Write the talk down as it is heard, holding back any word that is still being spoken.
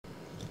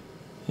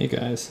Hey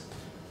guys,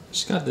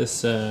 just got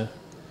this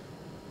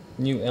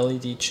new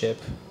LED chip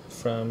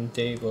from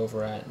Dave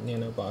over at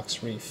Nano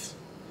Box Reef,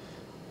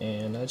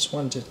 and I just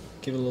wanted to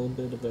give a little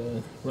bit of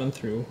a run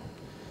through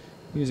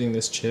using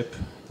this chip,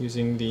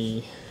 using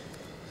the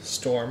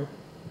Storm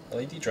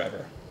LED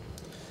driver.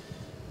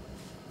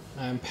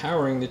 I'm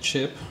powering the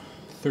chip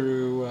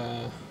through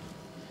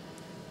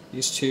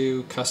these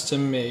two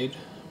custom made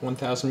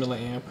 1000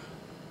 milliamp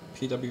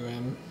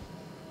PWM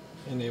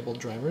enabled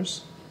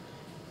drivers,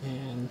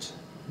 and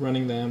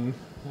running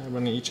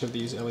each of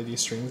these LED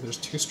strings. There's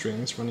two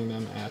strings, running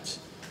them at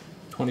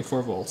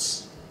 24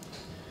 volts.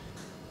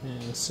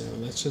 And so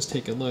let's just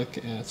take a look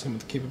at some of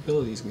the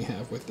capabilities we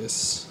have with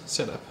this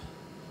setup.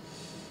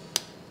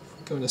 If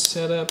we go to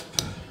setup,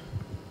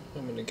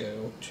 I'm going to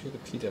go to the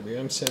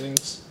PWM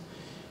settings,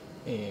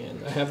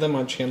 and I have them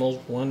on channels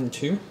 1 and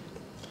 2.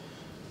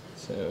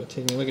 So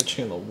taking a look at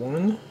channel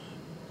 1,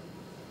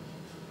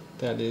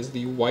 that is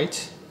the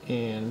white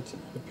and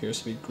appears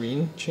to be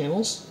green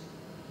channels.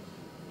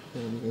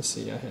 And you can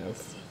see I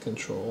have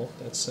control.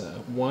 That's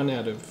 1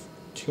 out of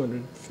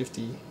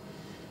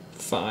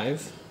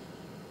 255,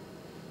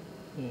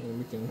 and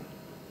we can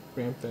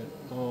ramp that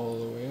all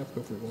the way up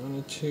if we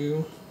wanted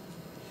to.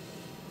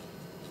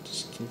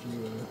 Just give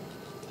you a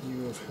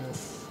view of how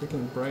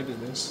freaking bright it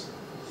is.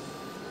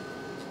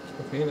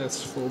 Okay,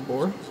 that's full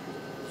bore.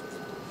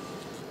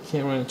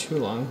 Can't run it too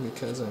long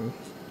because I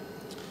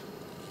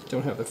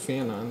don't have the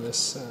fan on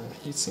this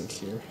heatsink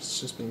here.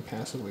 It's just being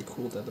passively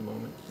cooled at the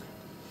moment.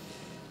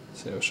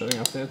 So shutting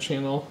off that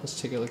channel,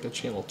 let's take a look at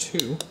channel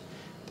 2.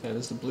 That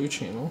is the blue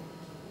channel.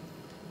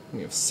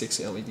 We have 6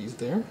 LEDs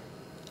there.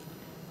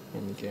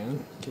 And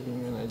again,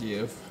 giving you an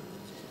idea of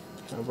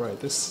how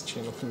bright this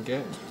channel can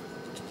get.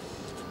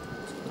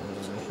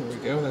 Here we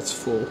go, that's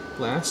full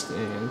blast,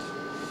 and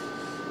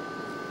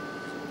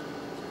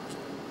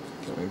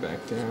going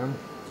back down.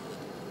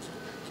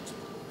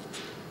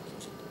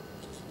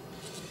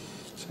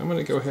 So I'm going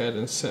to go ahead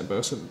and set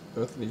both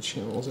of these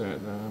channels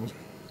at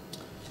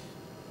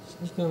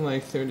something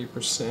like 30%.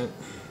 Set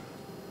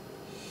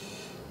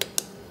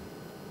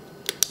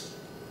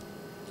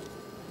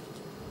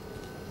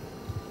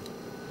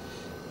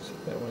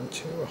that one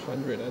to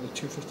 100 out of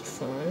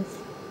 255.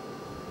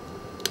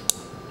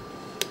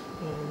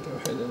 And go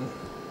ahead and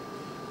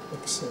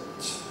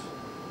accept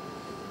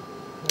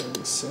all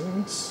these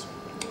settings.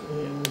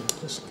 And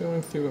just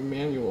going through a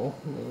manual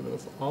mode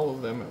of all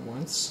of them at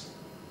once,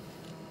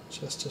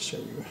 just to show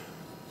you.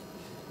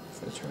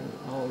 If I turn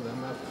all of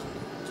them up,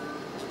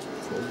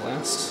 full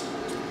blast.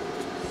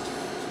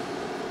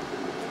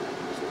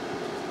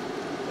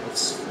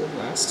 That's full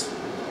blast on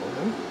all of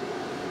them.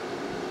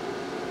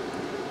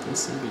 You can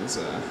see these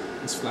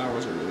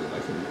flowers are really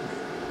liking it.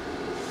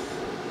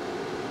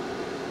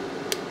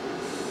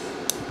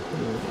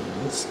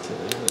 Let's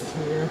get out of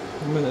here.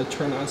 I'm going to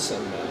turn on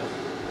some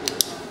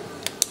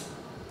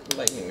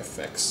lightning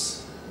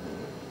effects.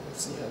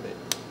 Let's see how they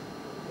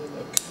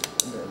look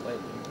under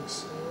lightning.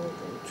 So we'll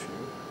go to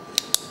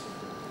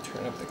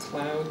turn up the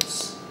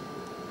clouds,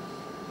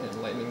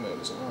 and lightning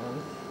mode is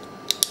on.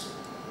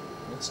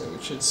 And so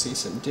we should see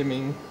some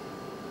dimming,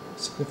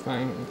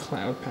 signifying a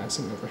cloud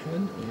passing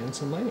overhead, and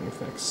some lightning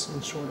effects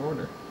in short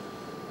order.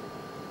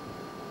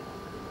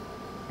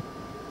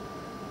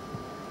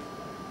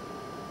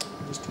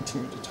 I'll just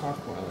continue to talk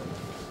while it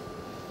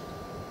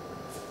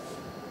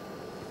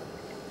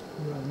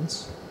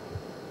runs.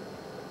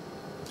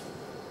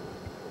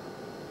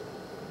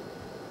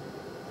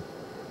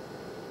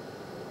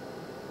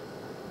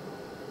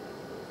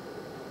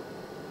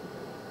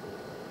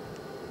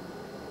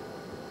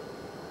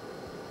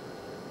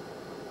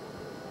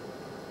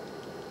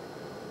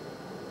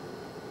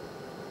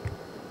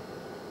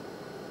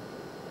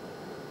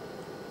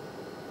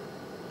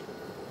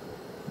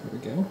 There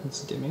we go,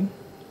 it's dimming.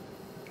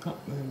 Oh,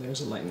 and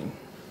there's a lightning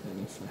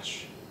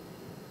flash.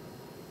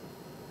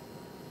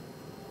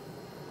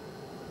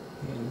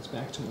 And it's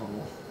back to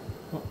normal.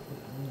 Oh,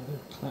 another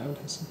cloud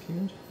has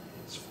appeared.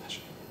 It's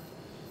flashing.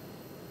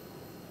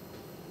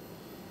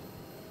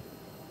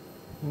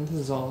 And this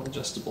is all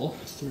adjustable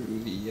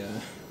through the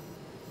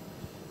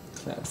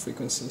cloud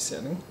frequency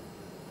setting.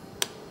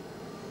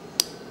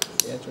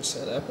 If we enter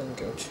setup and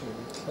go to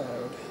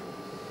cloud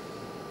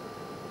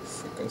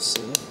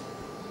frequency,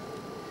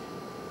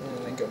 and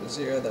then go to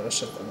 0, that'll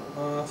shut them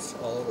off,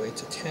 all the way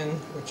to 10,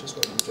 which is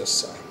what you just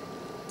saw.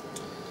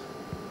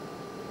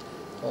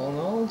 All in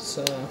all, it's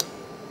a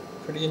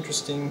pretty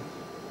interesting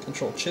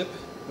control chip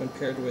when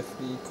paired with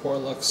the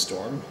Coralux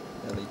Storm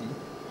LED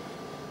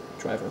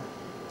driver.